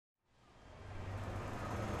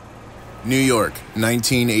New York,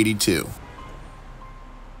 1982.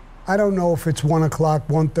 I don't know if it's 1 o'clock,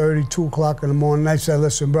 1:30, 2 o'clock in the morning. I said,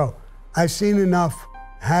 listen, bro, I've seen enough,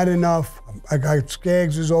 had enough. I got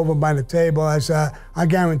Skaggs is over by the table. I said, I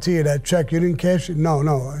guarantee you that check, you didn't cash it? No.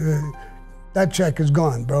 That check is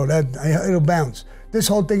gone, bro. It'll bounce. This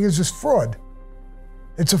whole thing is just fraud.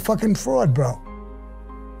 It's a fucking fraud, bro.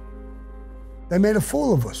 They made a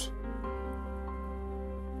fool of us.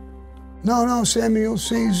 No, Sammy, you'll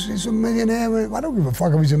see, he's a millionaire. I don't give a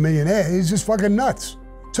fuck if he's a millionaire. He's just fucking nuts,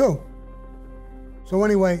 too. So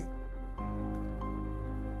anyway,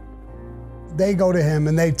 they go to him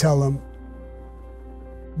and they tell him,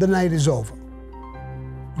 the night is over.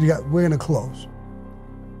 We're gonna close.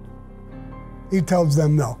 He tells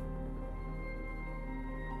them no.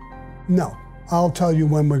 No, I'll tell you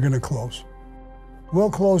when we're gonna close. We'll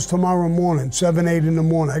close tomorrow morning, 7, 8 in the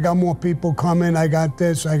morning. I got more people coming, I got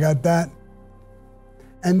this, I got that.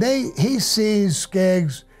 And he sees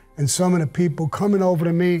Skaggs and some of the people coming over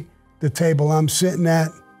to me, the table I'm sitting at,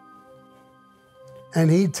 and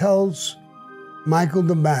he tells Michael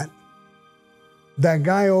the Bat, that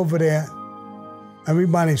guy over there,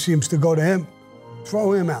 everybody seems to go to him,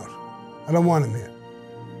 throw him out. I don't want him here.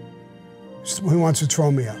 He wants to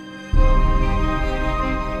throw me out.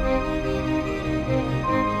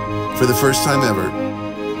 For the first time ever,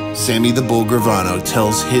 Sammy the Bull Gravano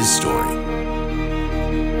tells his story.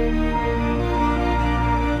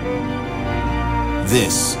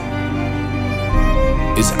 This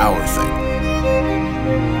is our thing.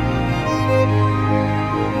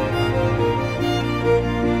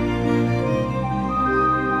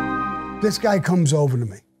 This guy comes over to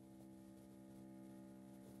me.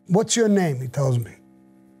 What's your name? He tells me.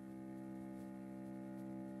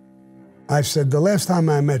 I said, the last time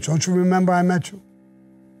I met you, don't you remember I met you?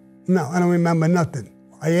 No, I don't remember nothing.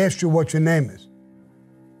 I asked you what your name is.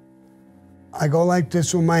 I go like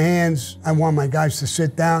this with my hands. I want my guys to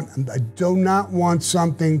sit down. And I do not want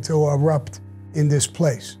something to erupt in this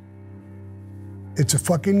place. It's a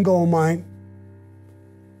fucking gold mine.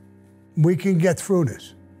 We can get through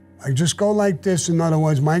this. I just go like this. In other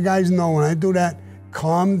words, my guys know when I do that,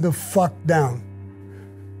 calm the fuck down.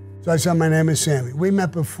 So I said, my name is Sammy. We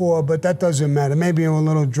met before, but that doesn't matter. Maybe I'm a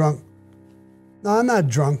little drunk. No, I'm not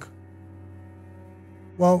drunk.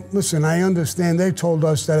 Well, listen, I understand. They told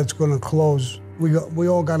us that it's going to close. We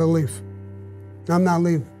all got to leave. I'm not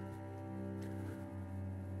leaving.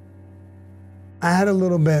 I had a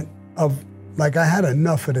little bit of, like, I had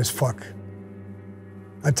enough of this fuck.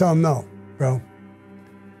 I tell him, no, bro.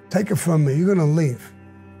 Take it from me. You're going to leave.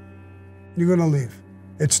 You're going to leave.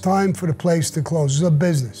 It's time for the place to close. It's a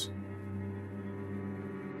business.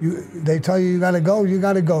 They tell you got to go, you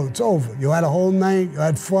got to go. It's over. You had a whole night. You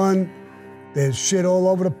had fun. There's shit all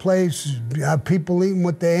over the place. You have people eating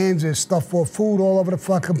with their hands. There's stuff for food all over the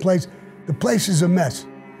fucking place. The place is a mess.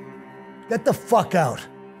 Get the fuck out.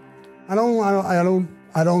 I got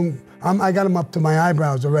him up to my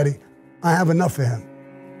eyebrows already. I have enough of him.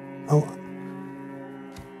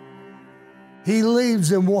 He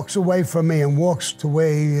leaves and walks away from me and walks to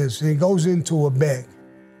where he is. He goes into a bag.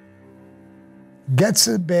 Gets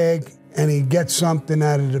a bag and he gets something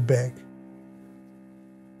out of the bag.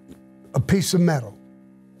 A piece of metal.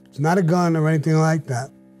 It's not a gun or anything like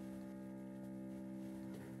that.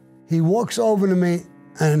 He walks over to me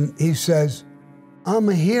and he says, I'm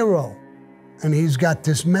a hero. And he's got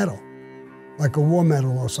this medal, like a war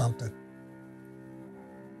medal or something.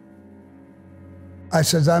 I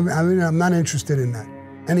says, I'm not interested in that.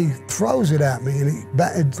 And he throws it at me and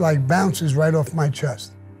it like bounces right off my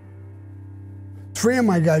chest. 3 of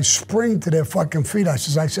my guys spring to their fucking feet. I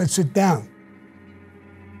said, sit down.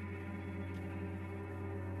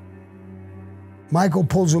 Michael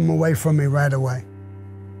pulls him away from me right away.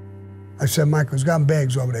 I said, Michael's got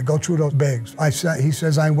bags over there. Go through those bags. He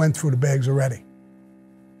says, I went through the bags already.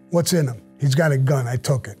 What's in them? He's got a gun. I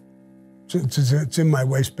took it. It's in my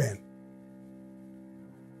waistband.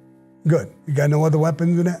 Good. You got no other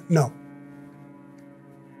weapons in there? No.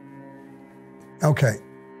 Okay.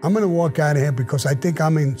 I'm going to walk out of here because I think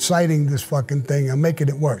I'm inciting this fucking thing. I'm making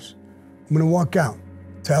it worse. I'm going to walk out.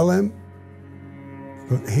 Tell him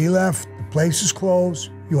he left. The place is closed.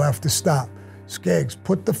 You have to stop. Skaggs,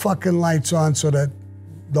 put the fucking lights on so that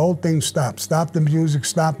the whole thing stops. Stop the music,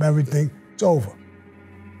 stop everything. It's over.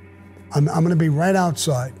 I'm going to be right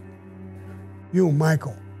outside. You,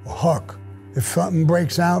 Michael, or Huck, if something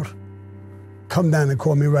breaks out, come down and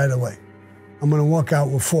call me right away. I'm going to walk out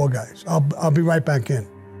with 4 guys. I'll be right back in.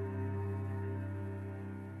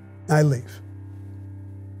 I leave.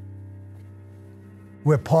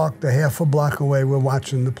 We're parked a half a block away. We're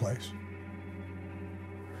watching the place.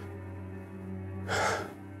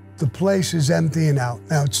 the place is emptying out.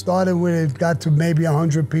 Now, it started when it got to maybe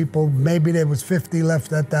 100 people. Maybe there was 50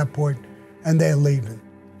 left at that point, and they're leaving.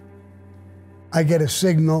 I get a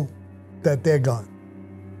signal that they're gone.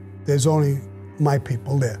 There's only my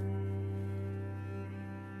people there.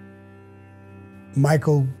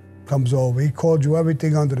 Michael comes over. He called you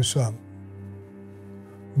everything under the sun.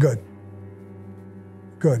 Good.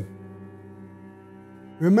 Good.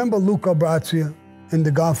 Remember Luca Braccia in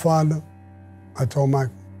The Godfather? I told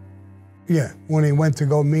Michael. Yeah, when he went to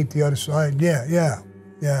go meet the other side. Yeah,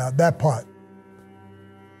 that part.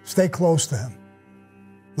 Stay close to him,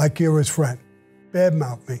 like you're his friend.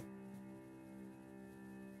 Badmouth me.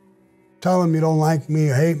 Tell him you don't like me,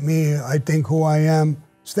 you hate me, I think who I am.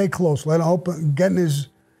 Stay close, let him open, get in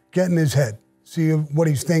his head. See what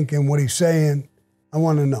he's thinking, what he's saying. I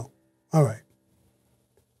want to know. All right.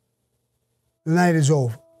 The night is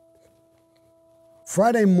over.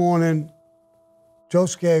 Friday morning, Joe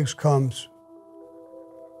Skaggs comes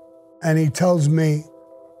and he tells me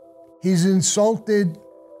he's insulted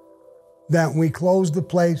that we closed the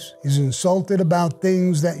place. He's insulted about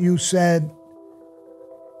things that you said.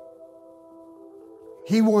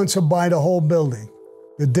 He wants to buy the whole building,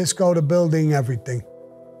 the disco, the building, everything.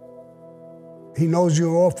 He knows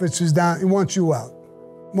your office is down. He wants you out.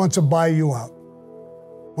 He wants to buy you out.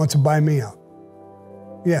 Wants to buy me out.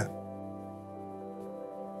 Yeah.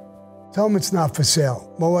 Tell him it's not for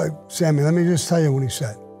sale. Well, wait, Sammy, let me just tell you what he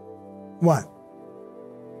said. What?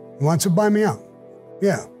 He wants to buy me out.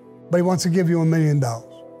 Yeah. But he wants to give you $1 million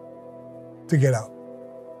to get out.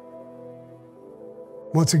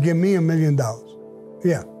 Wants to give me $1 million.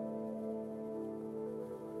 Yeah.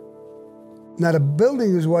 Now the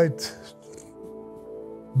building is worth,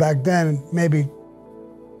 back then, maybe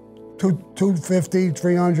 $250,000,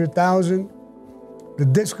 $300,000. The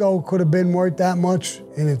disco could have been worth that much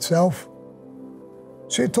in itself.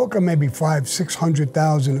 So you're talking maybe $500,000,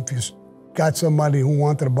 $600,000 if you got somebody who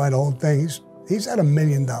wanted to buy the whole thing. He's at $1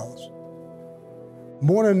 million.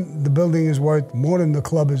 More than the building is worth, more than the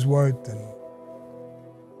club is worth. And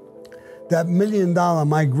that $1 million,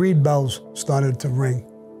 my greed bells started to ring.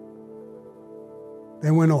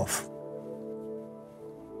 They went off.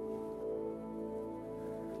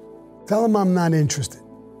 Tell him I'm not interested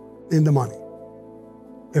in the money.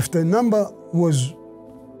 If the number was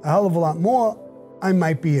a hell of a lot more, I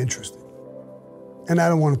might be interested. And I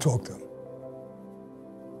don't want to talk to him.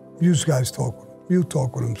 You guys talk with him. You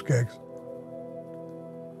talk with him, Skaggs.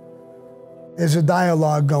 There's a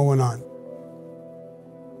dialogue going on.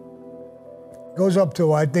 Goes up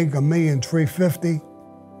to, I think, $1,350,000,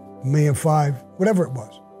 $1,500,000, whatever it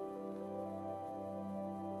was.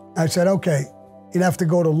 I said, okay, you'd have to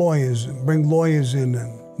go to lawyers and bring lawyers in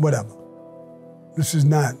and whatever. This is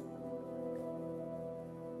not.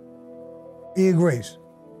 He agrees.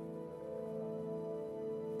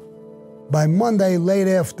 By Monday, late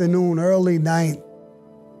afternoon, early night,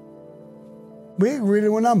 we agree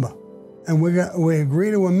to a number. And we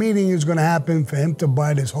agree to a meeting is going to happen for him to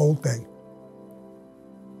buy this whole thing.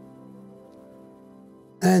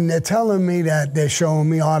 And they're telling me that they're showing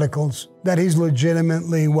me articles that he's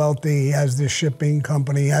legitimately wealthy. He has this shipping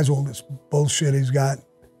company. He has all this bullshit he's got.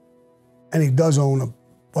 And he does own a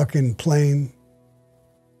fucking plane.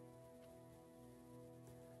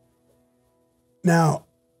 Now,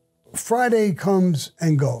 Friday comes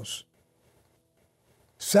and goes.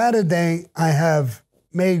 Saturday, I have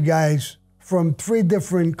made guys from 3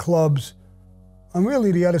 different clubs on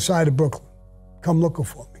really the other side of Brooklyn come looking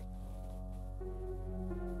for me.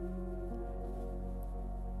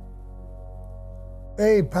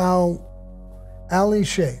 Hey, pal, Ali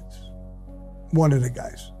Shades, one of the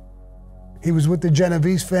guys. He was with the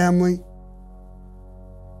Genovese family.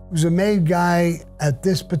 He was a made guy. At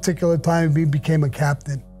this particular time, he became a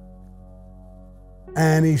captain.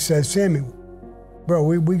 And he says, Sammy, bro,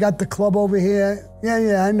 we got the club over here.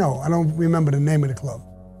 Yeah, I know. I don't remember the name of the club.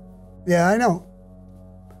 Yeah, I know.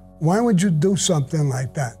 Why would you do something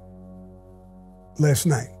like that last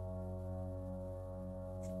night?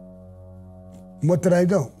 What did I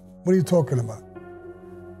do? What are you talking about?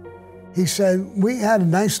 He said, we had a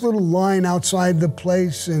nice little line outside the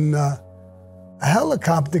place and a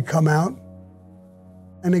helicopter come out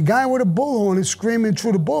and a guy with a bullhorn is screaming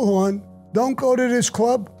through the bullhorn, don't go to this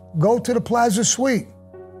club, go to the Plaza Suite.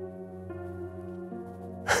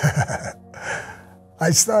 I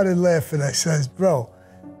started laughing. I says, bro,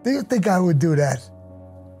 do you think I would do that?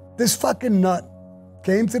 This fucking nut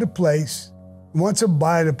came to the place, wants to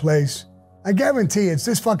buy the place. I guarantee it's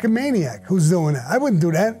this fucking maniac who's doing it. I wouldn't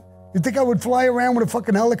do that. You think I would fly around with a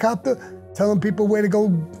fucking helicopter telling people where to go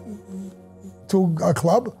to a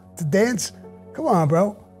club to dance? Come on,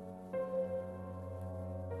 bro.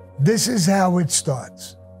 This is how it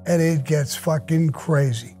starts, and it gets fucking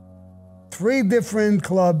crazy. Three different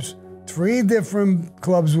clubs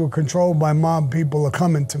were controlled by mob people are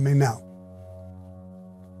coming to me now.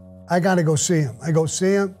 I gotta go see him. I go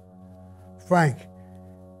see him. Frank,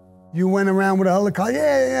 you went around with a helicopter.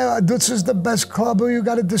 Yeah, this is the best club.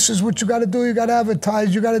 This is what you gotta do. You gotta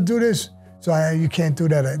advertise. You gotta do this. So you can't do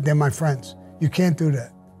that. They're my friends. You can't do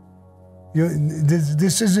that.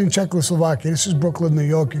 This isn't Czechoslovakia. This is Brooklyn, New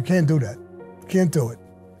York. You can't do that. You can't do it.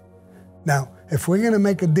 Now, if we're gonna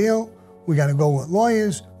make a deal, we gotta go with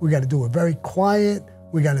lawyers. We gotta do it very quiet.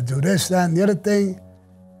 We gotta do this, that, and the other thing.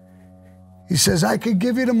 He says, I could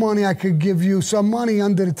give you the money. I could give you some money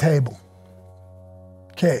under the table.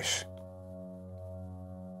 Cash.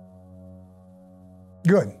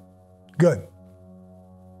 Good.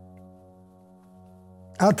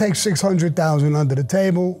 I'll take $600,000 under the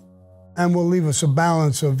table, and we'll leave us a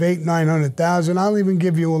balance of $800,000-900,000. I'll even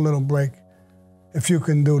give you a little break if you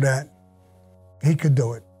can do that. He could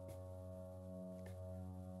do it.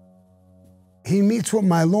 He meets with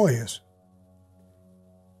my lawyers.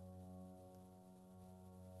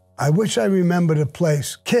 I wish I remember the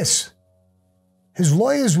place. Kiss. His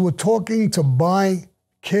lawyers were talking to buy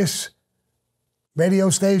Kiss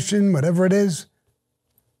radio station, whatever it is.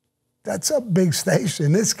 That's a big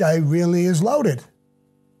station. This guy really is loaded.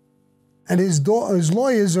 And his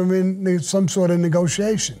lawyers are in some sort of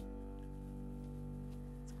negotiation.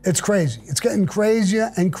 It's crazy. It's getting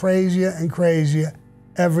crazier and crazier and crazier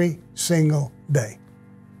every single day.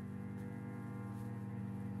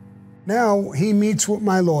 Now he meets with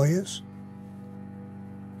my lawyers,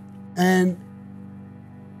 and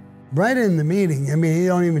right in the meeting, he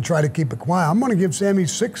don't even try to keep it quiet. I'm going to give Sammy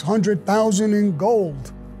 $600,000 in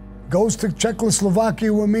gold. Goes to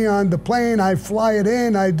Czechoslovakia with me on the plane. I fly it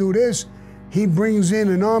in. I do this. He brings in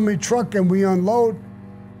an army truck and we unload.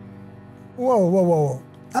 Whoa.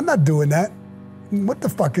 I'm not doing that. What do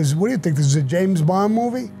you think, this is a James Bond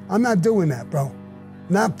movie? I'm not doing that, bro.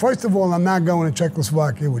 First of all, I'm not going to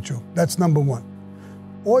Czechoslovakia with you. That's number one.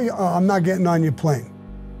 Or I'm not getting on your plane.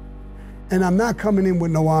 And I'm not coming in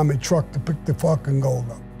with no army truck to pick the fucking gold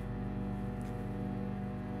up.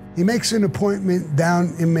 He makes an appointment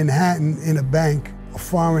down in Manhattan in a bank, a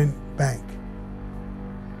foreign bank.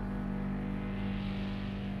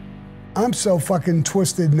 I'm so fucking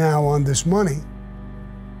twisted now on this money.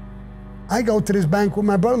 I go to this bank with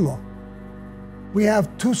my brother-in-law. We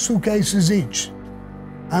have 2 suitcases each.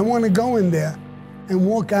 I want to go in there and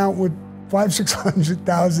walk out with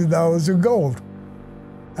 $500,000-600,000 of gold.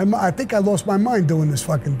 I think I lost my mind doing this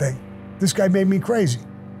fucking thing. This guy made me crazy.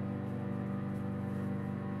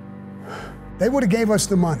 They would have gave us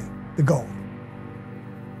the money, the gold.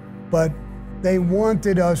 But they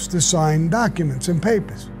wanted us to sign documents and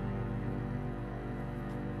papers.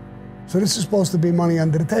 So this is supposed to be money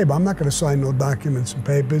under the table. I'm not going to sign no documents and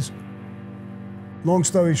papers. Long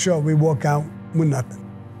story short, we walk out with nothing.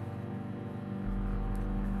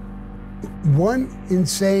 One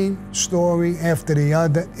insane story after the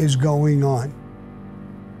other is going on.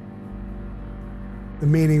 The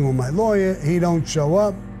meeting with my lawyer, he don't show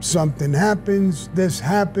up, something happens, this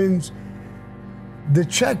happens. The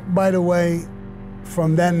check, by the way,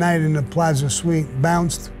 from that night in the Plaza Suite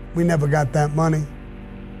bounced. We never got that money.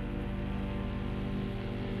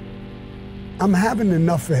 I'm having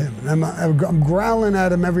enough of him. I'm growling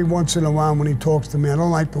at him every once in a while when he talks to me. I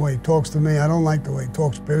don't like the way he talks to me. I don't like the way he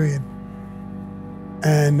talks, period.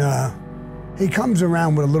 And he comes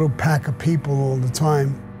around with a little pack of people all the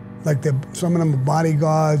time. Like some of them are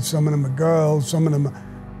bodyguards, some of them are girls, some of them are...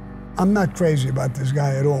 I'm not crazy about this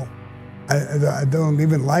guy at all. I don't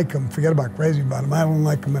even like him. Forget about crazy about him. I don't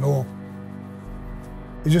like him at all.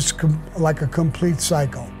 He's just like a complete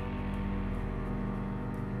psycho.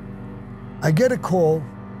 I get a call.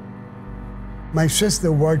 My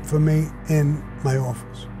sister worked for me in my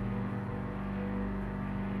office.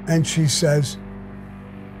 And she says,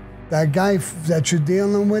 that guy that you're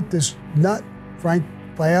dealing with, this nut, Frank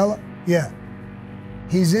Fiala, yeah,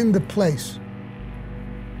 he's in the place.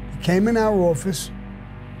 He came in our office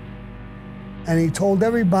and he told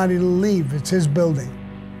everybody to leave. It's his building.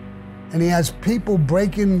 And he has people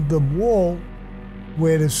breaking the wall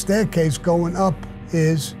where the staircase going up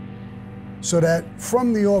is, so that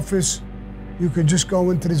from the office, you could just go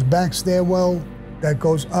into this back stairwell that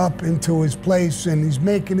goes up into his place, and he's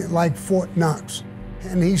making it like Fort Knox.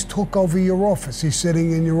 And he's took over your office. He's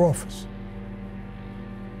sitting in your office.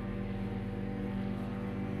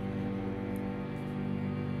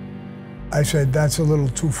 I said, that's a little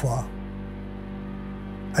too far.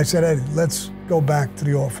 I said, Eddie, let's go back to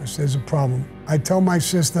the office. There's a problem. I tell my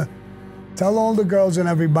sister, Tell all the girls and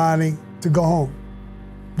everybody to go home.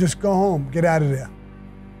 Just go home. Get out of there.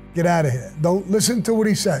 Get out of here. Don't listen to what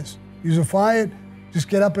he says. You're fired. Just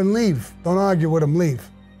get up and leave. Don't argue with him. Leave.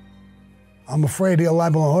 I'm afraid he'll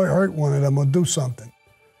liable to hurt one of them or do something.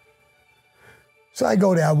 So I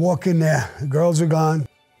go there. I walk in there. The girls are gone.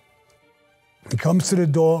 He comes to the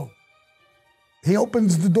door. He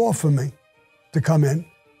opens the door for me to come in.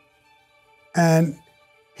 And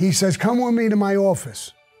he says, come with me to my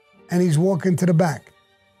office. And he's walking to the back.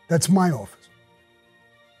 That's my office.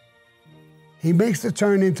 He makes the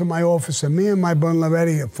turn into my office, and me and my brother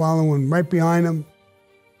Loretti are following right behind him.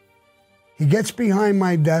 He gets behind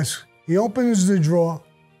my desk. He opens the drawer,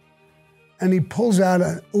 and he pulls out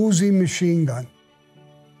an Uzi machine gun.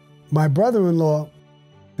 My brother-in-law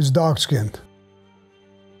is dark-skinned.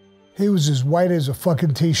 He was as white as a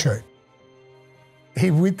fucking T-shirt.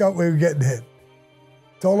 We thought we were getting hit.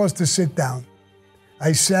 Told us to sit down.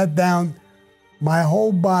 I sat down. My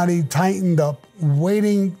whole body tightened up,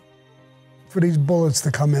 waiting for these bullets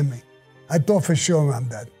to come in me. I thought for sure I'm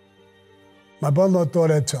dead. My brother thought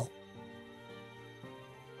that too.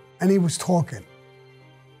 And he was talking.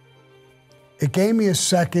 It gave me a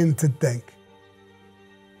second to think.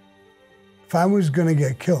 If I was gonna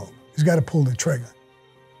get killed, he's gotta pull the trigger.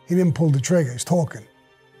 He didn't pull the trigger, he's talking.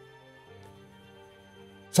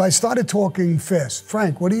 So I started talking fast.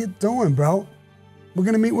 Frank, what are you doing, bro? We're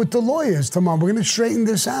gonna meet with the lawyers tomorrow. We're gonna straighten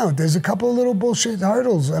this out. There's a couple of little bullshit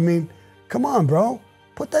hurdles. I mean, come on, bro.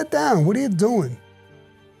 Put that down. What are you doing?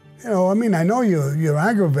 You know, I mean, I know you're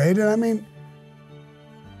aggravated. I mean,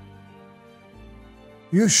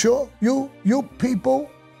 you sure? You people,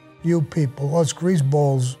 us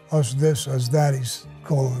greaseballs, us this, us that, he's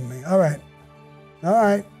calling me. All right.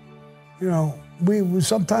 You know, we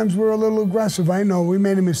sometimes we're a little aggressive. I know, we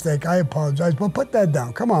made a mistake. I apologize, but put that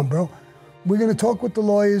down. Come on, bro. We're gonna talk with the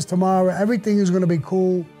lawyers tomorrow. Everything is gonna be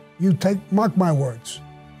cool. Mark my words.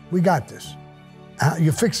 We got this.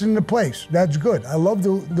 You're fixing the place. That's good. I love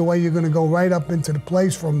the way you're gonna go right up into the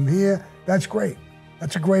place from here. That's great.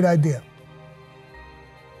 That's a great idea.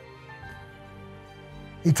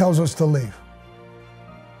 He tells us to leave.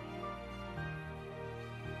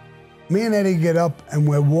 Me and Eddie get up and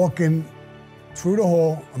we're walking through the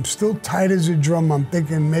hall. I'm still tight as a drum. I'm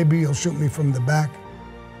thinking maybe he'll shoot me from the back,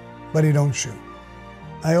 but he don't shoot.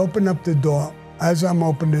 I open up the door. As I'm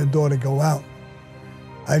opening the door to go out,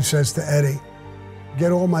 I says to Eddie,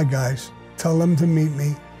 get all my guys, tell them to meet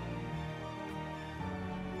me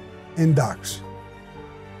in docks.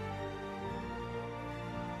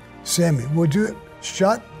 Sammy, would you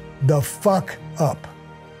shut the fuck up?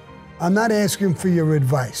 I'm not asking for your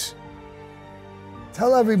advice.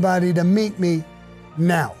 Tell everybody to meet me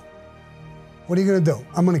now. What are you gonna do?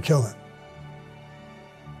 I'm gonna kill him.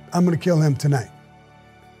 I'm gonna kill him tonight.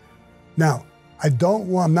 Now,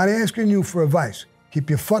 I'm not asking you for advice. Keep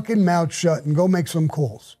your fucking mouth shut and go make some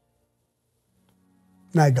calls.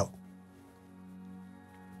 And I go.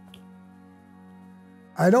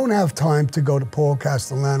 I don't have time to go to Paul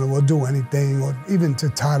Castellano or do anything, or even to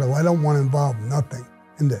Tato. I don't want to involve nothing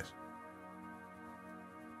in this.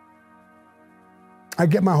 I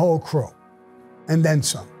get my whole crew, and then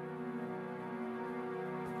some.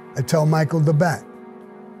 I tell Michael the Bat,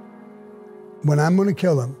 when I'm going to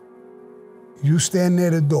kill him, you stand near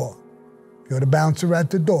the door. You're the bouncer at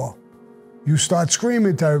the door. You start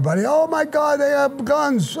screaming to everybody, oh my God, they have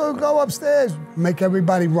guns, so go upstairs. Make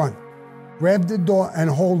everybody run. Grab the door and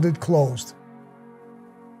hold it closed.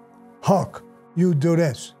 Huck, you do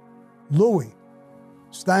this. Louie,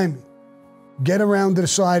 Stymie, get around to the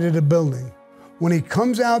side of the building. When he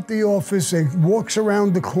comes out the office and walks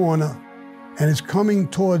around the corner and is coming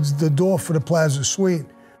towards the door for the Plaza Suite,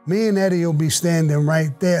 me and Eddie will be standing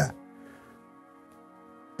right there.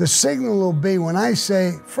 The signal will be when I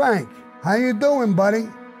say, Frank, how you doing, buddy?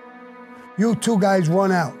 You two guys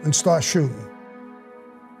run out and start shooting.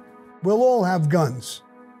 We'll all have guns.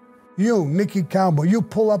 You, Nicky Cowboy, you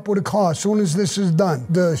pull up with a car as soon as this is done.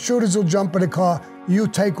 The shooters will jump in the car, you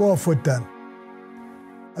take off with them.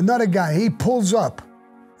 Another guy, he pulls up.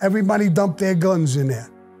 Everybody dump their guns in there.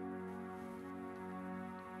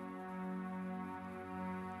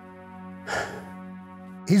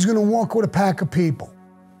 He's gonna walk with a pack of people.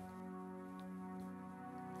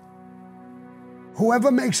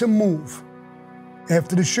 Whoever makes a move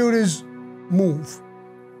after the shooters move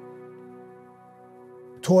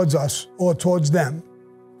towards us or towards them,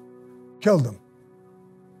 kill them.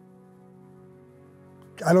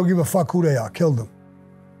 I don't give a fuck who they are, kill them.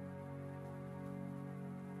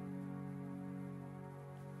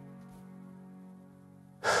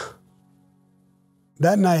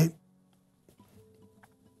 That night,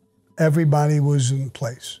 Everybody was in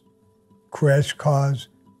place. Crash cars,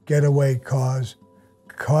 getaway cars,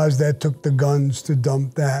 cars that took the guns to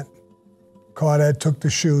dump that, car that took the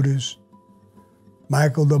shooters,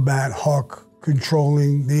 Michael the Bat Huck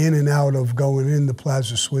controlling the in and out of going in the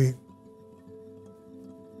Plaza Suite.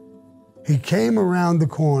 He came around the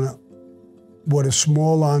corner with a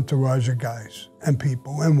small entourage of guys and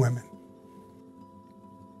people and women.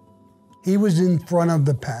 He was in front of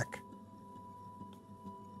the pack.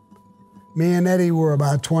 Me and Eddie were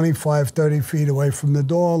about 25, 30 feet away from the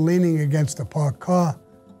door, leaning against the parked car.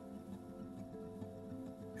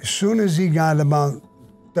 As soon as he got about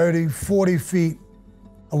 30, 40 feet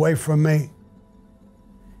away from me,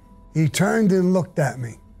 he turned and looked at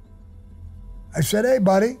me. I said, "Hey,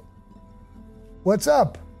 buddy, what's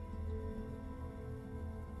up?"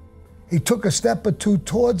 He took a step or two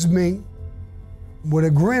towards me with a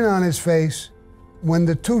grin on his face when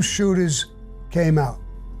the two shooters came out.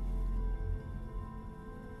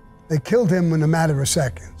 They killed him in a matter of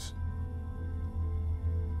seconds.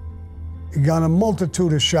 He got a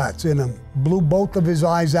multitude of shots in him, blew both of his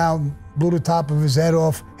eyes out, blew the top of his head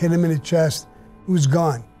off, hit him in the chest. He was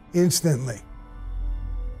gone instantly.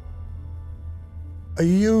 A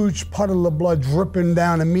huge puddle of blood dripping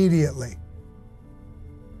down immediately.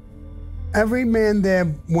 Every man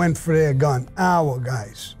there went for their gun. Our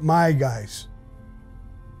guys, my guys,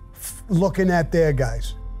 looking at their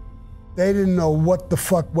guys. They didn't know what the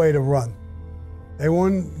fuck way to run. They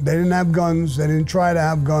didn't have guns, they didn't try to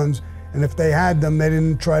have guns, and if they had them, they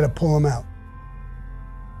didn't try to pull them out.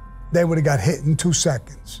 They would have got hit in 2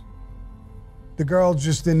 seconds. The girls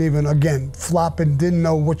just didn't even, again, flopping, didn't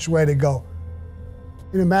know which way to go.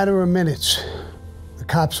 In a matter of minutes, the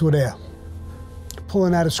cops were there,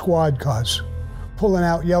 pulling out of squad cars, pulling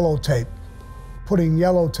out yellow tape, putting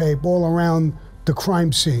yellow tape all around the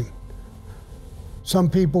crime scene.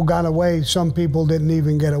 Some people got away, some people didn't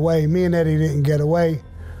even get away. Me and Eddie didn't get away.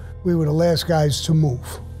 We were the last guys to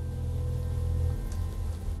move.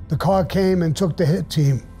 The car came and took the hit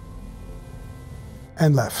team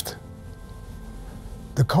and left.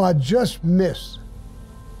 The car just missed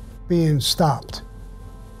being stopped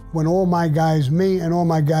when all my guys, me and all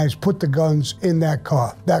my guys, put the guns in that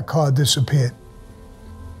car. That car disappeared.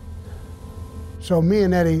 So me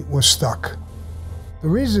and Eddie were stuck. The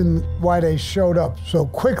reason why they showed up so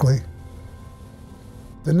quickly,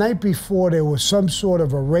 the night before there was some sort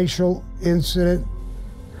of a racial incident.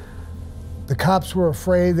 The cops were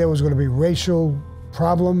afraid there was going to be racial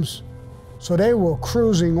problems, so they were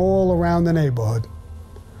cruising all around the neighborhood.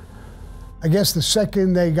 I guess the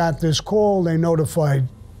second they got this call, they notified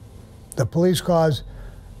the police cars,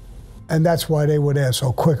 and that's why they were there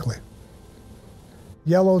so quickly.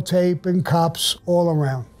 Yellow tape and cops all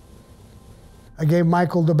around. I gave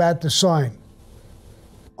Michael the Bat the sign.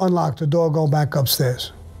 Unlock the door, go back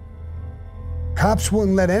upstairs. Cops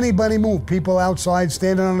wouldn't let anybody move. People outside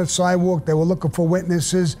standing on the sidewalk, they were looking for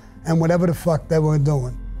witnesses and whatever the fuck they were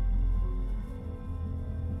doing.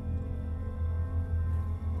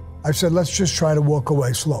 I said, let's just try to walk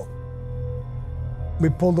away slow. We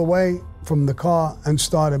pulled away from the car and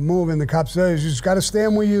started moving. The cops said, you just got to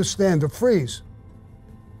stand where you stand or freeze.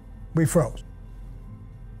 We froze.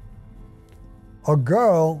 A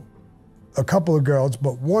girl, a couple of girls,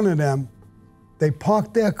 but one of them, they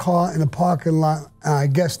parked their car in the parking lot. And I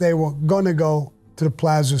guess they were going to go to the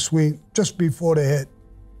Plaza Suite just before they hit.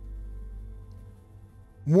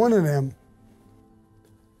 One of them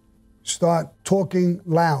start talking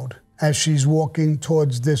loud as she's walking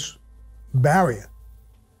towards this barrier.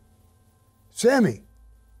 Sammy,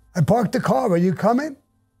 I parked the car. Are you coming?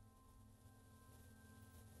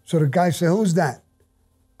 So the guy said, who's that?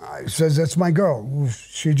 He says, that's my girl.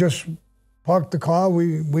 She just parked the car.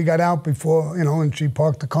 We got out before, and she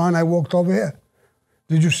parked the car and I walked over here.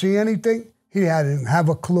 Did you see anything? He didn't have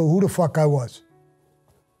a clue who the fuck I was.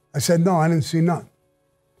 I said, no, I didn't see none.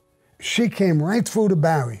 She came right through the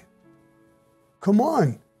barrier. Come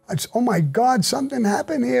on. I said, oh my God, something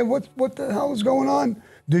happened here. What the hell is going on?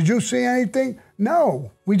 Did you see anything?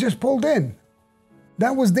 No, we just pulled in.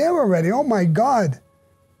 That was there already. Oh my God.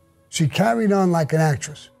 She carried on like an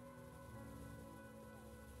actress.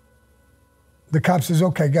 The cop says,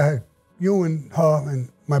 okay, go ahead. You and her and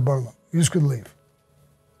my brother, you just could leave.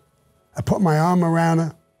 I put my arm around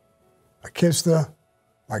her. I kissed her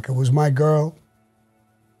like it was my girl.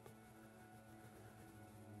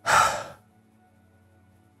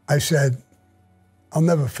 I said, I'll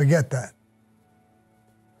never forget that.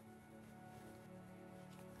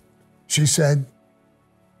 She said,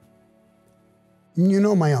 you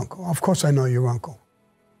know my uncle. Of course I know your uncle.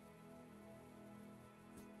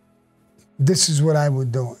 this is what I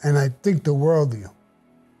would do. And I think the world of you.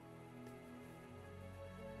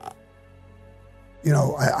 You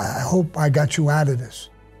know, I hope I got you out of this.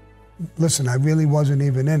 Listen, I really wasn't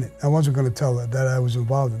even in it. I wasn't going to tell her that I was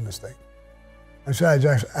involved in this thing. I said,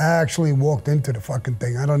 I actually walked into the fucking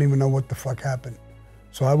thing. I don't even know what the fuck happened.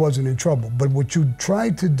 So I wasn't in trouble. But what you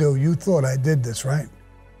tried to do, you thought I did this, right?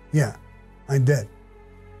 Yeah, I did.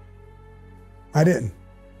 I didn't.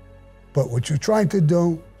 But what you tried to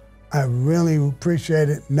do, I really appreciate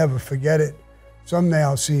it. Never forget it. Someday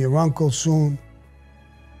I'll see your uncle soon.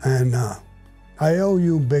 And I owe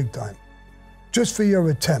you big time. Just for your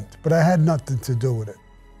attempt. But I had nothing to do with it.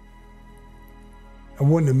 I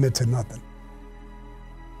wouldn't admit to nothing.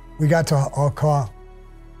 We got to our car.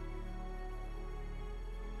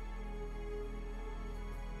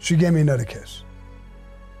 She gave me another kiss.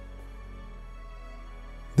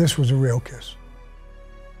 This was a real kiss.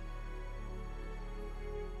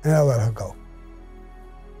 And I let her go.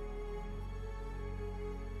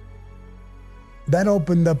 That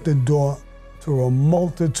opened up the door to a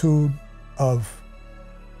multitude of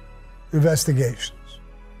investigations.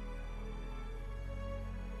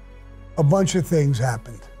 A bunch of things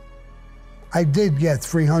happened. I did get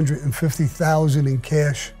 $350,000 in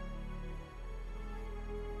cash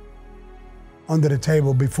under the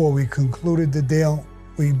table before we concluded the deal.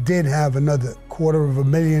 We did have another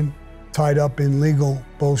 $250,000 tied up in legal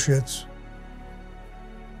bullshits.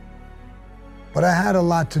 But I had a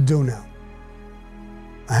lot to do now.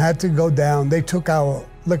 I had to go down. They took our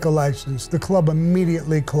liquor license. The club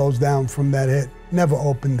immediately closed down from that hit, never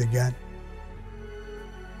opened again.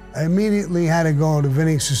 I immediately had to go to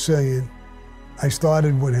Vinny Sicilian. I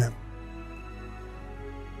started with him.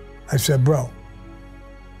 I said, bro,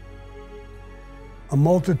 a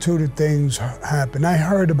multitude of things happened. I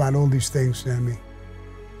heard about all these things, Sammy.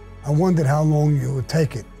 I wondered how long you would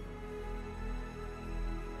take it.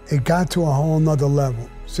 It got to a whole nother level.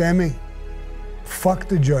 Sammy, fuck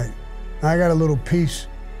the joint. I got a little piece.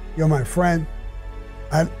 You're my friend.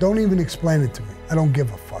 Don't even explain it to me. I don't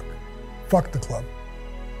give a fuck. Fuck the club.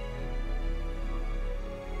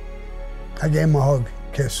 I gave him a hug,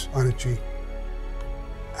 kiss on the cheek.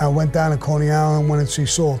 I went down to Coney Island, went to see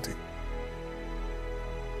Salty.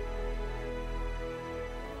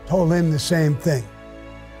 Told him the same thing.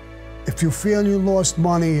 If you feel you lost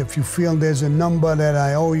money, if you feel there's a number that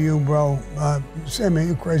I owe you, bro, Sammy,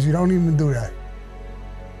 you're crazy. Don't even do that.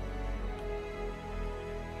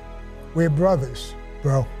 We're brothers,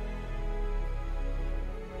 bro.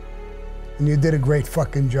 And you did a great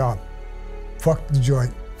fucking job. Fuck the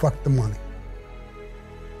joint, fuck the money.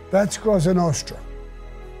 That's Cosa Nostra.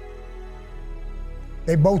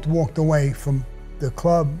 They both walked away from the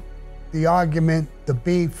club, the argument, the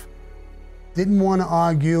beef. Didn't want to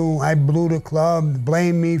argue. I blew the club,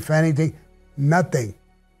 blame me for anything. Nothing.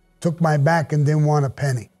 Took my back and didn't want a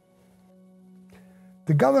penny.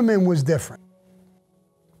 The government was different.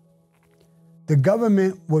 The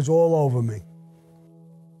government was all over me.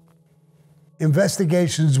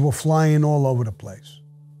 Investigations were flying all over the place.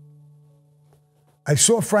 I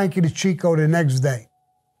saw Frankie the Chico the next day.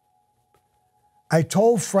 I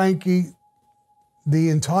told Frankie the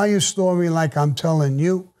entire story like I'm telling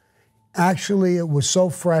you. Actually, it was so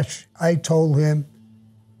fresh, I told him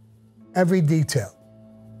every detail.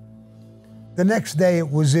 The next day, it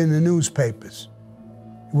was in the newspapers.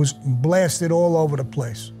 It was blasted all over the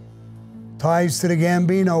place. Ties to the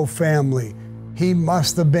Gambino family. He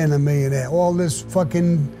must have been a millionaire. All this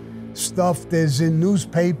fucking stuff there's in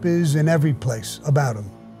newspapers and every place about him.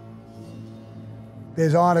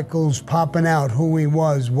 There's articles popping out who he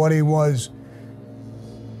was, what he was.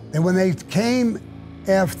 And when they came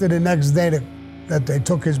after the next day that they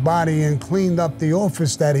took his body and cleaned up the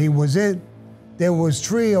office that he was in, there was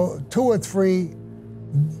two or three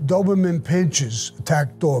Doberman pinchers,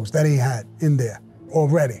 attack dogs, that he had in there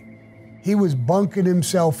already. He was bunking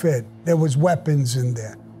himself in. There was weapons in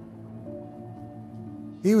there.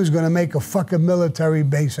 He was gonna make a fucking military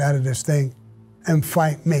base out of this thing and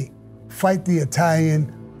fight me. Fight the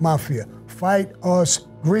Italian mafia. Fight us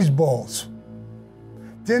greaseballs.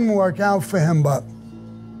 Didn't work out for him, but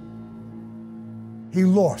he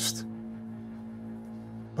lost.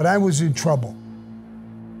 But I was in trouble.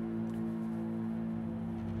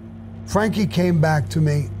 Frankie came back to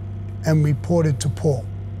me and reported to Paul.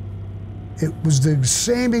 It was the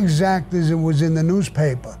same exact as it was in the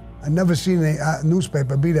newspaper. I've never seen a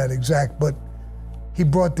newspaper be that exact, but he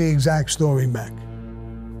brought the exact story back.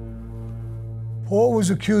 Paul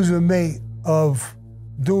was accusing me of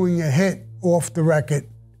doing a hit off the record,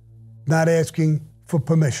 not asking for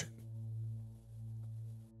permission.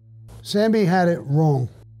 Sammy had it wrong.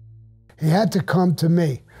 He had to come to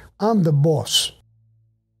me. I'm the boss.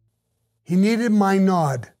 He needed my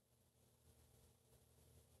nod.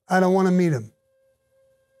 I don't want to meet him.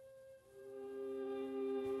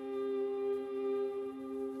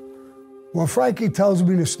 When Frankie tells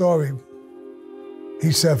me the story,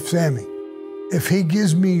 he said, Sammy, if he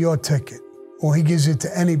gives me your ticket, or he gives it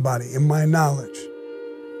to anybody in my knowledge,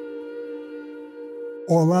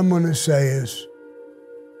 all I'm going to say is,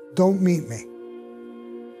 don't meet me.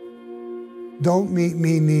 Don't meet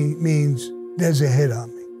me means there's a hit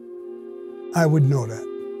on me. I would know that.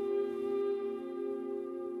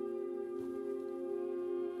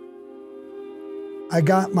 I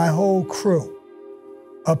got my whole crew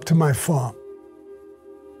up to my farm.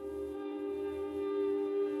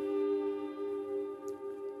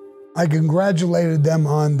 I congratulated them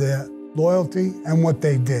on their loyalty and what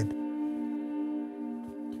they did.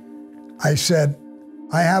 I said,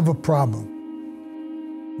 I have a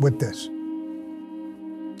problem with this.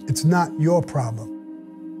 It's not your problem.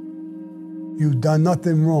 You've done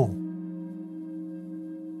nothing wrong.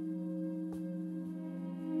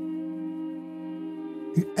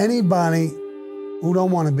 Anybody who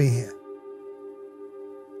don't want to be here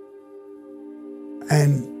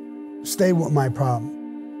and stay with my problem,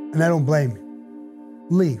 and I don't blame you,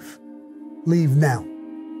 leave. Leave now.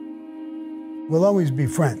 We'll always be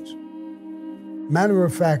friends. Matter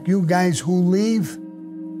of fact, you guys who leave,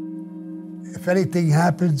 if anything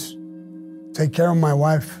happens, take care of my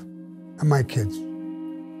wife and my kids.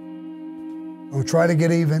 Don't try to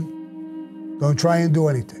get even. Don't try and do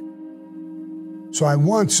anything. So I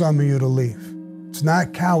want some of you to leave. It's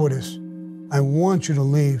not cowardice. I want you to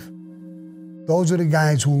leave. Those are the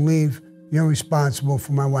guys who leave. You're responsible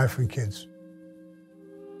for my wife and kids.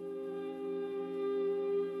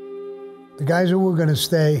 The guys who were going to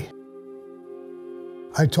stay,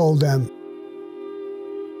 I told them,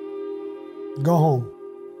 go home,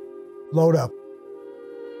 load up.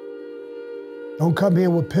 Don't come here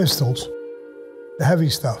with pistols, the heavy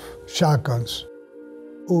stuff, shotguns,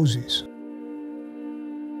 Uzis.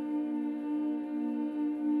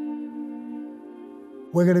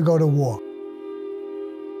 We're going to go to war.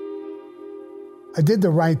 I did the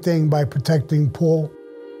right thing by protecting Paul,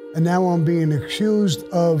 and now I'm being accused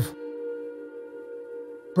of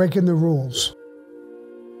breaking the rules.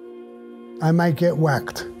 I might get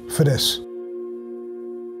whacked for this.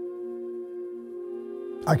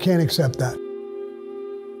 I can't accept that.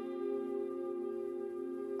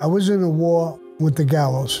 I was in a war with the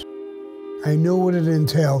gallows. I knew what it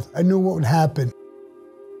entailed. I knew what would happen.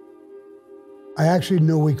 I actually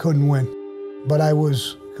knew we couldn't win, but I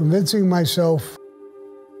was convincing myself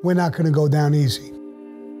we're not going to go down easy.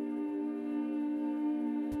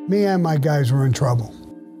 Me and my guys were in trouble.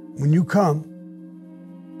 When you come,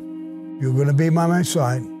 you're going to be by my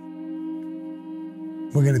side.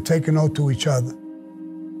 We're going to take an oath to each other.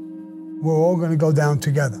 We're all going to go down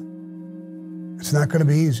together. It's not going to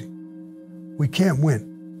be easy. We can't win.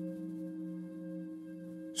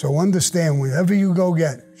 So understand, whenever you go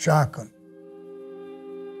get shotgun,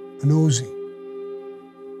 an Uzi,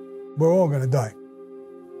 we're all going to die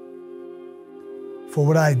for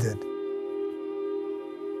what I did.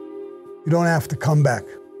 You don't have to come back.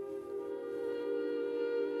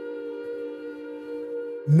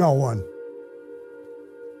 No one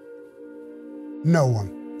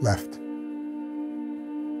left.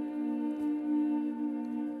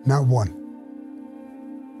 Not one.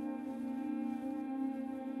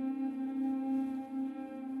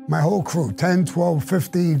 My whole crew, 10, 12,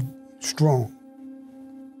 15 strong,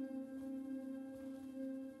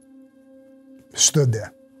 stood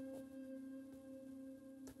there.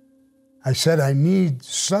 I said, I need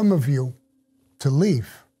some of you to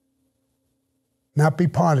leave, not be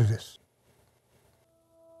part of this.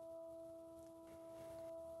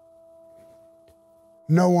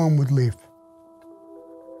 No one would leave.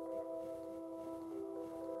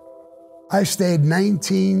 I stayed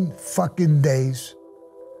 19 fucking days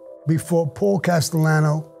before Paul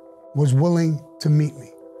Castellano was willing to meet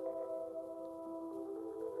me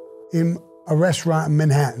in a restaurant in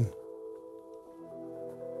Manhattan.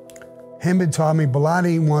 Him and Tommy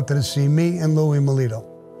Bellotti wanted to see me and Louis Melito.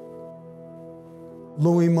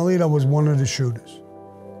 Louis Melito was one of the shooters.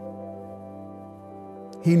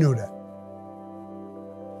 He knew that.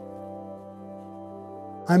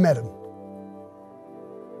 I met him.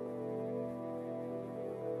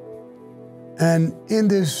 And in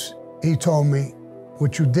this, he told me,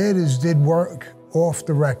 what you did is did work off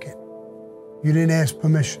the record. You didn't ask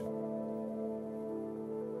permission.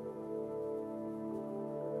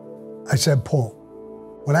 I said, Paul,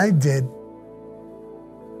 what I did,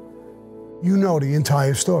 you know the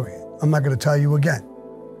entire story. I'm not going to tell you again.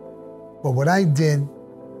 But what I did,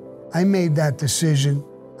 I made that decision.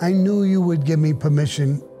 I knew you would give me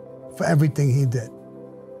permission for everything he did.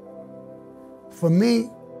 For me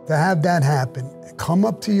to have that happen, come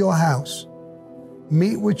up to your house,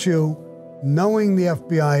 meet with you, knowing the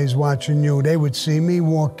FBI is watching you, they would see me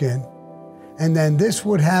walk in, and then this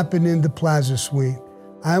would happen in the Plaza Suite.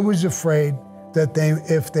 I was afraid that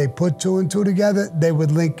if they put two and two together, they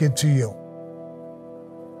would link it to you.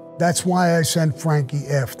 That's why I sent Frankie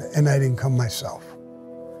after, and I didn't come myself.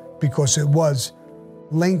 Because it was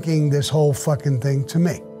linking this whole fucking thing to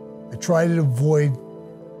me. I tried to avoid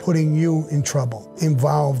putting you in trouble,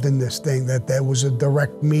 involved in this thing, that there was a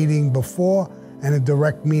direct meeting before and a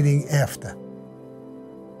direct meeting after.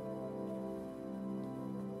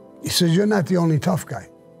 He says, you're not the only tough guy.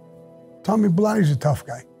 Tommy Blatty's a tough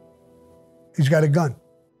guy. He's got a gun.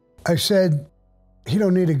 I said, he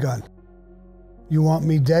don't need a gun. You want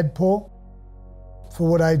me dead, Paul? For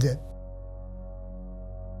what I did.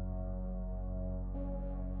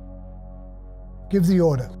 Give the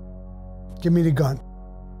order. Give me the gun.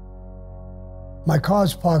 My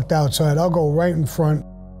car's parked outside. I'll go right in front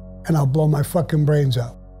and I'll blow my fucking brains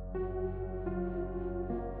out.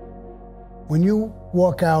 When you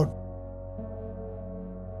walk out,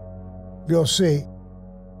 you'll see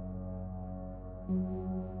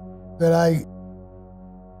that I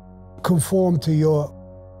conform to your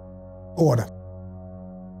order.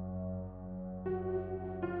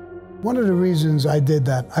 One of the reasons I did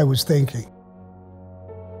that, I was thinking,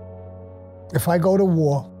 if I go to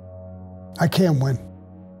war, I can't win.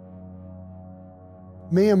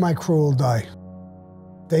 Me and my crew will die.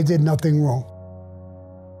 They did nothing wrong.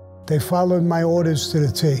 They followed my orders to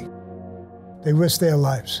the T. They risked their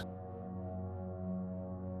lives.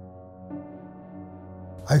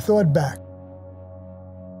 I thought back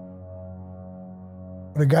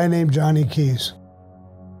with a guy named Johnny Keys.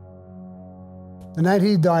 The night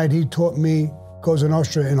he died, he taught me Cosa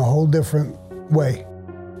Nostra in a whole different way,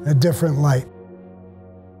 in a different light.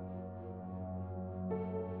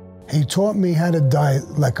 He taught me how to die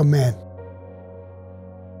like a man.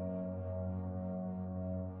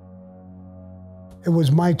 It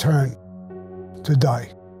was my turn to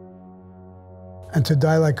die, and to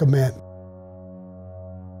die like a man.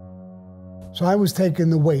 So I was taking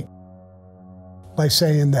the weight by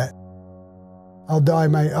saying that.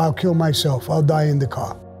 I'll kill myself, I'll die in the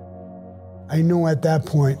car. I knew at that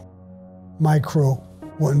point my crew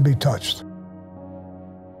wouldn't be touched.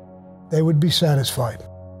 They would be satisfied.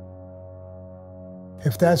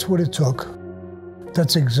 If that's what it took,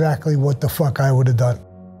 that's exactly what the fuck I would have done.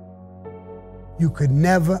 You could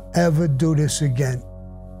never, ever do this again.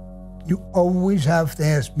 You always have to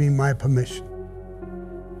ask me my permission.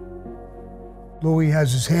 Louis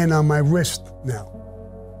has his hand on my wrist now.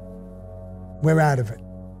 We're out of it.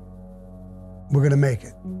 We're gonna make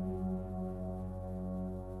it.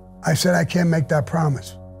 I said, I can't make that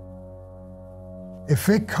promise. If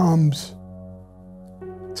it comes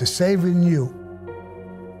to saving you,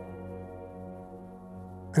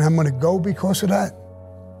 and I'm gonna go because of that,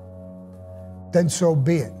 then so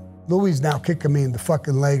be it. Louis is now kicking me in the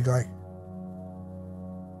fucking leg like,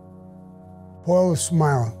 Paul is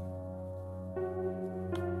smiling.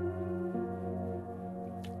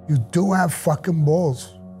 You do have fucking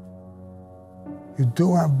balls. You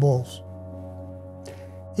do have balls.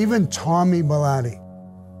 Even Tommy Blatty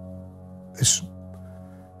is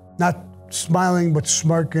not smiling but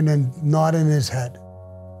smirking and nodding his head.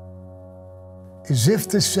 As if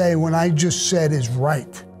to say what I just said is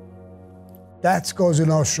right. That's Cosa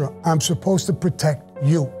Nostra. I'm supposed to protect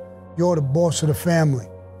you. You're the boss of the family.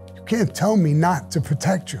 You can't tell me not to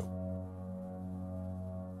protect you.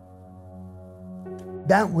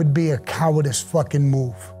 That would be a cowardice fucking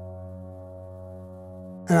move.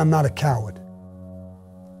 And I'm not a coward.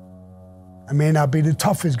 I may not be the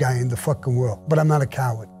toughest guy in the fucking world, but I'm not a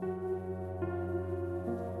coward.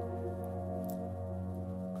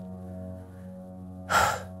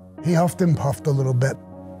 He huffed and puffed a little bit.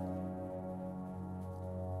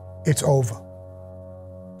 It's over.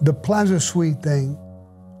 The Plaza Suite thing,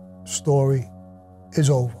 story, is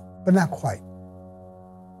over, but not quite.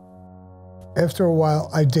 After a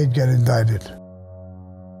while, I did get indicted.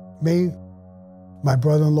 Me, my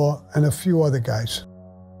brother-in-law, and a few other guys.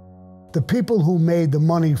 The people who made the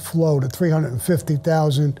money flow, the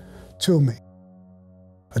 $350,000 to me.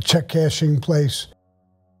 A check cashing place.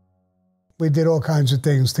 We did all kinds of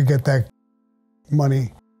things to get that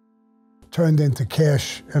money turned into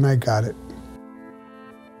cash, and I got it.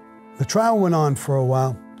 The trial went on for a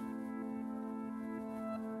while.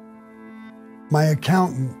 My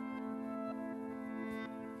accountant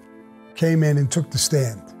came in and took the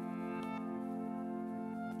stand.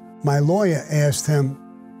 My lawyer asked him,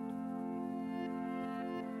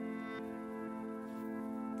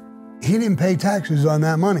 he didn't pay taxes on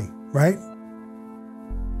that money, right?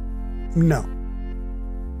 No.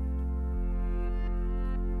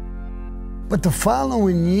 But the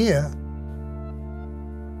following year,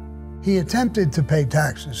 he attempted to pay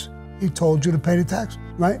taxes. He told you to pay the taxes,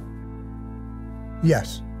 right?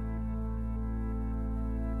 Yes.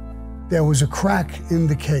 There was a crack in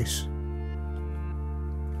the case.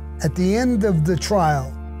 At the end of the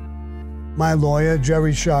trial, my lawyer,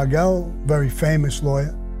 Jerry Shargell, very famous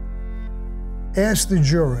lawyer, asked the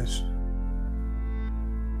jurors,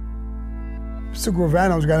 Mr.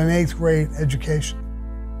 Gravano's got an 8th grade education.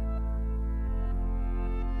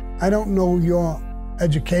 I don't know your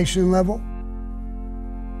education level,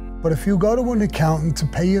 but if you go to an accountant to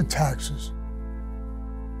pay your taxes,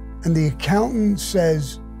 and the accountant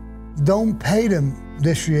says, don't pay them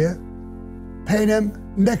this year, pay them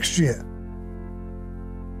next year,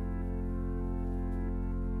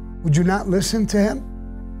 would you not listen to him?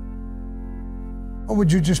 Or would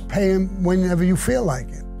you just pay him whenever you feel like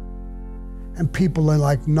it? And people are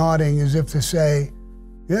like nodding as if to say,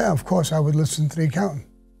 yeah, of course I would listen to the accountant.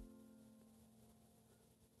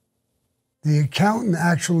 The accountant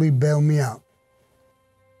actually bailed me out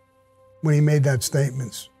when he made that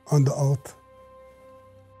statement under oath.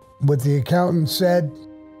 What the accountant said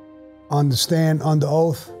on the stand under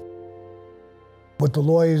oath, what the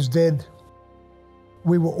lawyers did,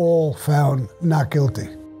 we were all found not guilty.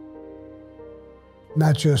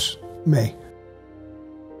 Not just me.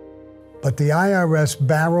 But the IRS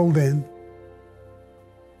barreled in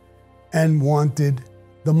and wanted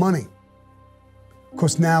the money.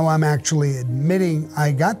 Because now I'm actually admitting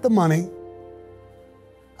I got the money.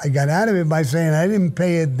 I got out of it by saying I didn't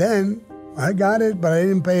pay it then. I got it, but I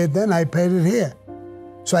didn't pay it then. I paid it here.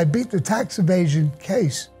 So I beat the tax evasion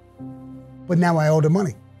case, but now I owe the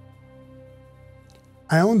money.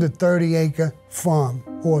 I owned a 30-acre farm,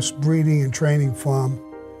 horse breeding and training farm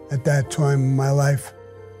at that time in my life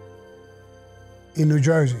in New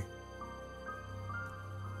Jersey.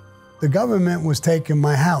 The government was taking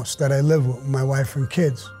my house that I live with my wife and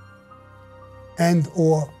kids, and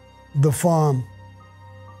or the farm,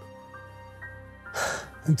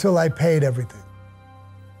 until I paid everything.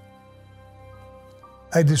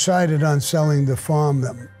 I decided on selling the farm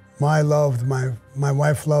that I loved, my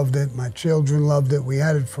wife loved it, my children loved it. We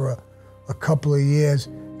had it for a couple of years.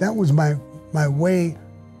 That was my way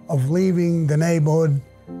of leaving the neighborhood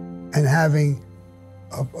and having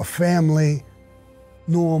a family,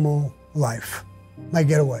 normal life, my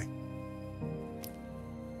getaway.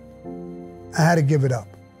 I had to give it up.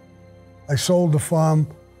 I sold the farm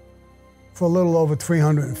for a little over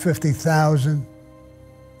 $350,000.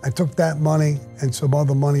 I took that money and some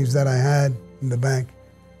other monies that I had in the bank.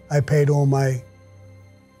 I paid all my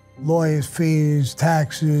lawyers' fees,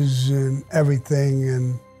 taxes, and everything,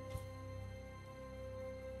 and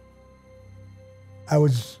I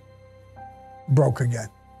was broke again.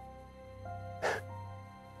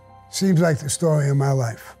 Seems like the story of my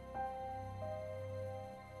life.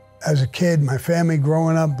 As a kid, my family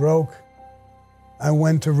growing up broke, I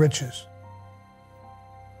went to riches.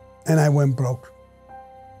 And I went broke.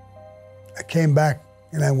 I came back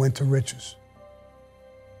and I went to riches.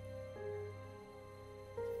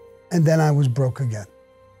 And then I was broke again.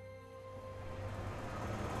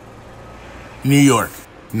 New York,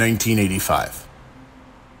 1985.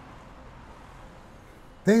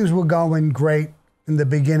 Things were going great in the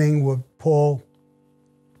beginning with Paul.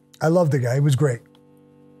 I loved the guy, he was great.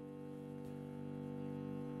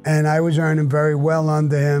 And I was earning very well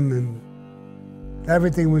under him, and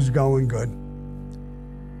everything was going good.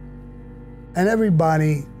 And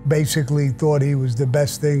everybody basically thought he was the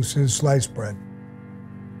best thing since sliced bread.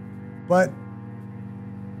 But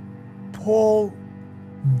Paul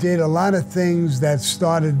did a lot of things that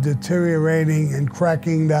started deteriorating and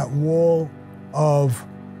cracking that wall of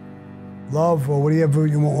love, or whatever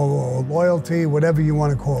you want, or loyalty, whatever you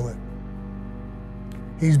want to call it.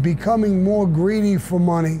 He's becoming more greedy for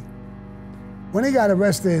money. When he got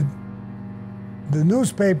arrested, the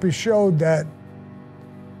newspaper showed that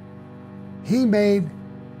he made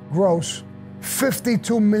gross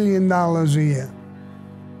 $52 million a year.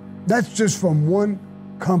 That's just from one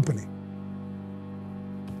company.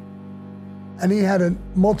 And he had a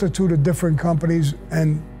multitude of different companies,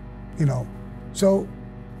 and, you know, so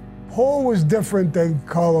Paul was different than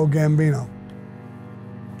Carlo Gambino.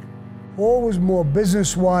 Paul was more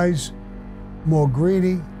business-wise, more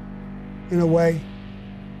greedy in a way.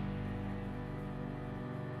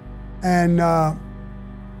 And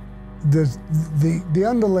the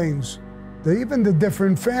underlings, even the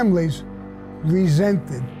different families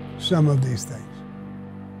resented some of these things.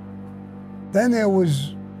 Then there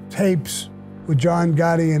was tapes with John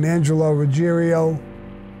Gotti and Angelo Ruggiero,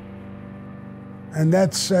 and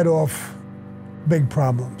that set off big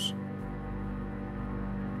problems.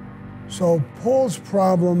 So Paul's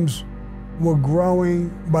problems were growing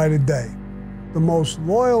by the day. The most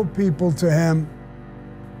loyal people to him,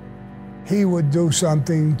 he would do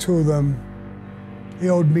something to them. He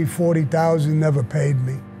owed me $40,000, never paid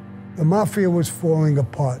me. The mafia was falling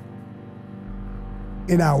apart,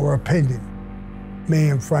 in our opinion, me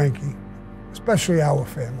and Frankie, especially our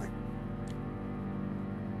family.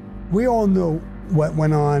 We all knew what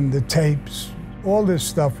went on, the tapes, all this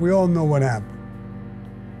stuff, we all knew what happened.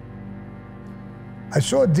 I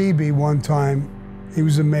saw DB one time. He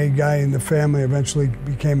was a made guy in the family, eventually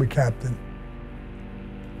became a captain.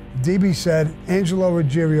 DB said, Angelo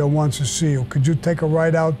Ruggiero wants to see you. Could you take a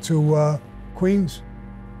ride out to Queens?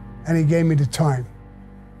 And he gave me the time.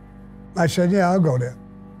 I said, yeah, I'll go there.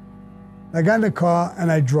 I got in the car and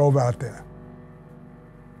I drove out there.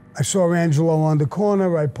 I saw Angelo on the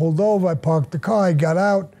corner. I pulled over, I parked the car, I got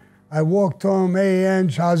out. I walked to him, hey,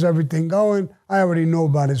 Ange, how's everything going? I already knew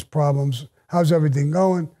about his problems. How's everything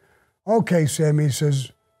going? Okay, Sammy, he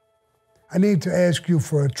says, I need to ask you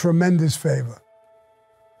for a tremendous favor.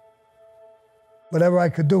 Whatever I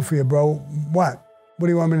could do for you, bro. What? What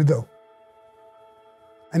do you want me to do?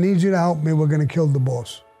 I need you to help me. We're going to kill the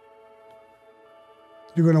boss.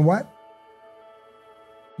 You're going to what?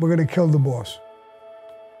 We're going to kill the boss.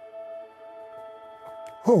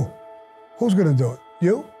 Who? Who's going to do it?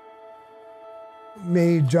 You?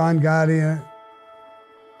 Me, John Gotti.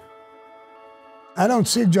 I don't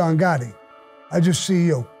see John Gotti. I just see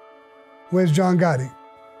you. Where's John Gotti?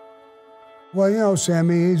 Well, you know,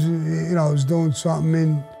 Sammy, he's doing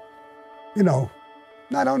something in,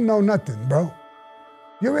 I don't know nothing, bro.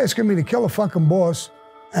 You're asking me to kill a fucking boss,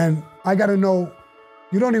 and I gotta know,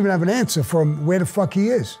 you don't even have an answer from where the fuck he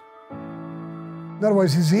is. In other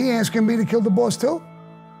words, is he asking me to kill the boss too?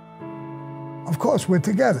 Of course, we're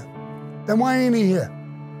together. Then why ain't he here?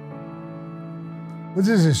 What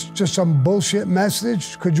is this, just some bullshit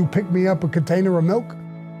message? Could you pick me up a container of milk?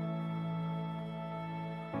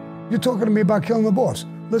 You're talking to me about killing the boss.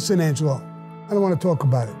 Listen, Angelo, I don't want to talk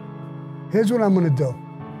about it. Here's what I'm going to do.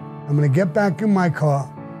 I'm going to get back in my car.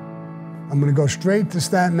 I'm going to go straight to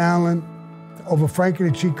Staten Island, over Frankie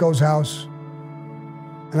the Chico's house,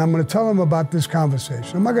 and I'm going to tell him about this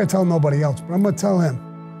conversation. I'm not going to tell nobody else, but I'm going to tell him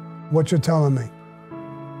what you're telling me.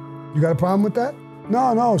 You got a problem with that?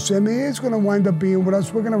 No, Sammy is going to wind up being with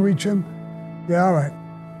us. We're going to reach him. Yeah, all right.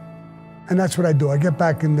 And that's what I do. I get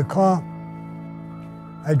back in the car.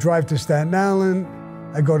 I drive to Staten Island.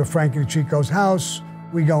 I go to Frankie Chico's house.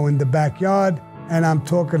 We go in the backyard, and I'm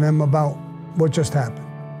talking to him about what just happened.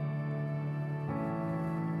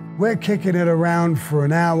 We're kicking it around for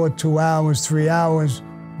an hour, 2 hours, 3 hours.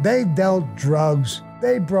 They dealt drugs.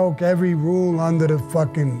 They broke every rule under the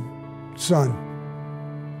fucking sun.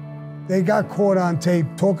 They got caught on tape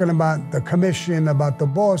talking about the commission, about the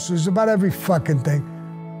bosses, about every fucking thing.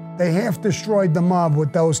 They half destroyed the mob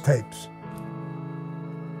with those tapes.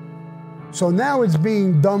 So now it's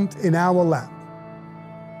being dumped in our lap.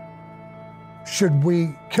 Should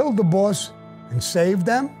we kill the boss and save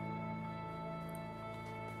them?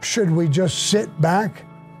 Should we just sit back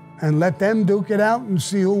and let them duke it out and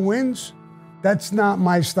see who wins? That's not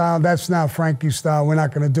my style. That's not Frankie's style. We're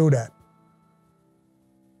not going to do that.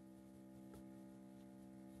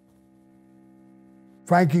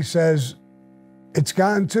 Frankie says, it's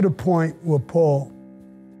gotten to the point with Paul,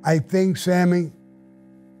 I think, Sammy,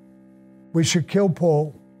 we should kill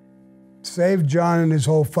Paul, save John and his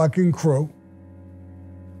whole fucking crew,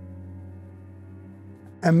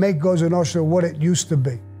 and make Cosa Nostra what it used to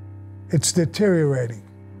be. It's deteriorating.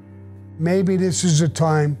 Maybe this is a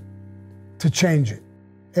time to change it.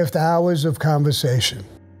 After hours of conversation,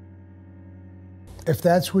 if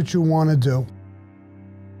that's what you want to do,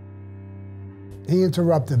 he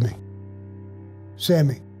interrupted me.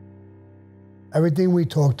 Sammy, everything we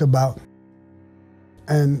talked about,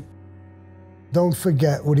 and don't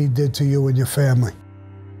forget what he did to you and your family.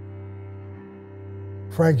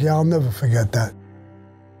 Frankie, I'll never forget that.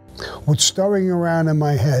 What's stirring around in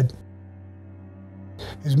my head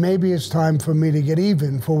is maybe it's time for me to get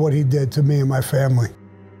even for what he did to me and my family.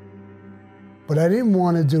 But I didn't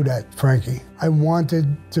want to do that, Frankie. I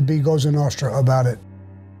wanted to be Cosa Nostra about it.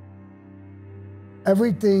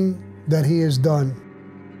 Everything that he has done,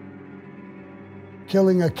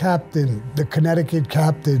 killing a captain, the Connecticut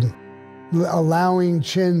captain, allowing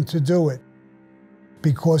Chin to do it,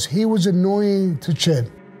 because he was annoying to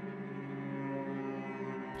Chin.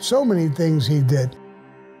 So many things he did.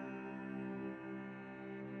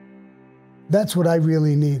 That's what I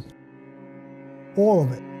really need. All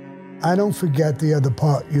of it. I don't forget the other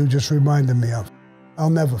part you just reminded me of. I'll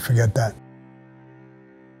never forget that.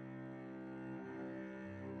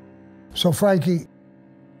 So Frankie,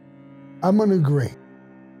 I'm gonna agree.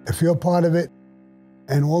 If you're part of it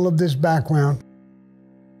and all of this background,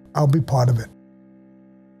 I'll be part of it.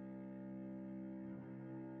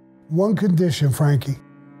 One condition, Frankie.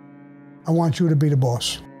 I want you to be the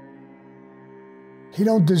boss. He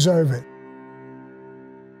don't deserve it.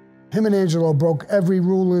 Him and Angelo broke every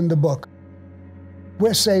rule in the book.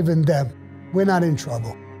 We're saving them. We're not in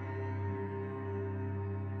trouble.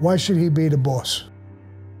 Why should he be the boss?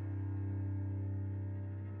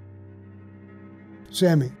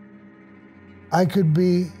 Sammy, I could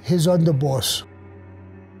be his underboss.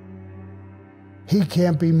 He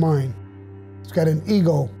can't be mine. He's got an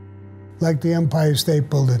ego like the Empire State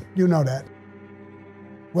Building. You know that.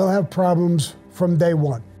 We'll have problems from day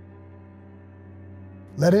one.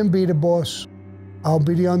 Let him be the boss. I'll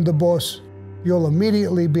be the underboss. You'll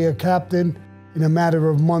immediately be a captain. In a matter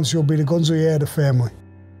of months, you'll be the gonzalier of the family.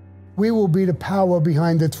 We will be the power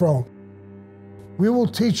behind the throne. We will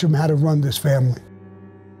teach him how to run this family.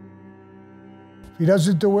 If he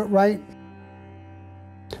doesn't do it right,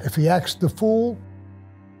 if he acts the fool,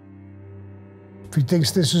 if he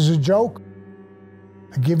thinks this is a joke,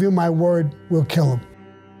 I give you my word, we'll kill him.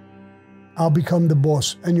 I'll become the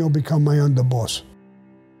boss, and you'll become my underboss.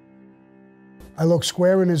 I look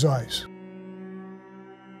square in his eyes.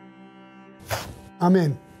 I'm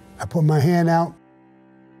in. I put my hand out,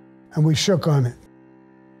 and we shook on it.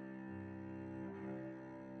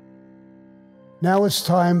 Now it's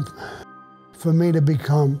time for me to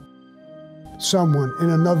become someone in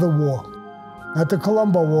another war. Not the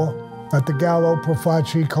Colombo War, not the Gallo,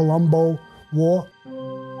 Profaci, Colombo War.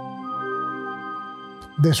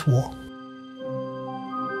 This war.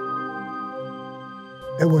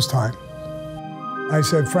 It was time. I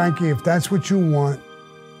said, Frankie, if that's what you want,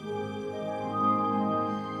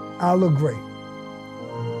 I'll agree.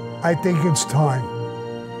 I think it's time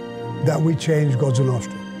that we change Cosa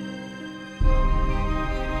Nostra.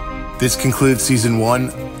 This concludes season 1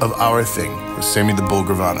 of Our Thing with Sammy the Bull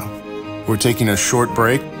Gravano. We're taking a short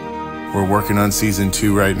break. We're working on season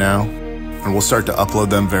 2 right now, and we'll start to upload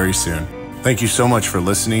them very soon. Thank you so much for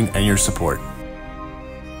listening and your support.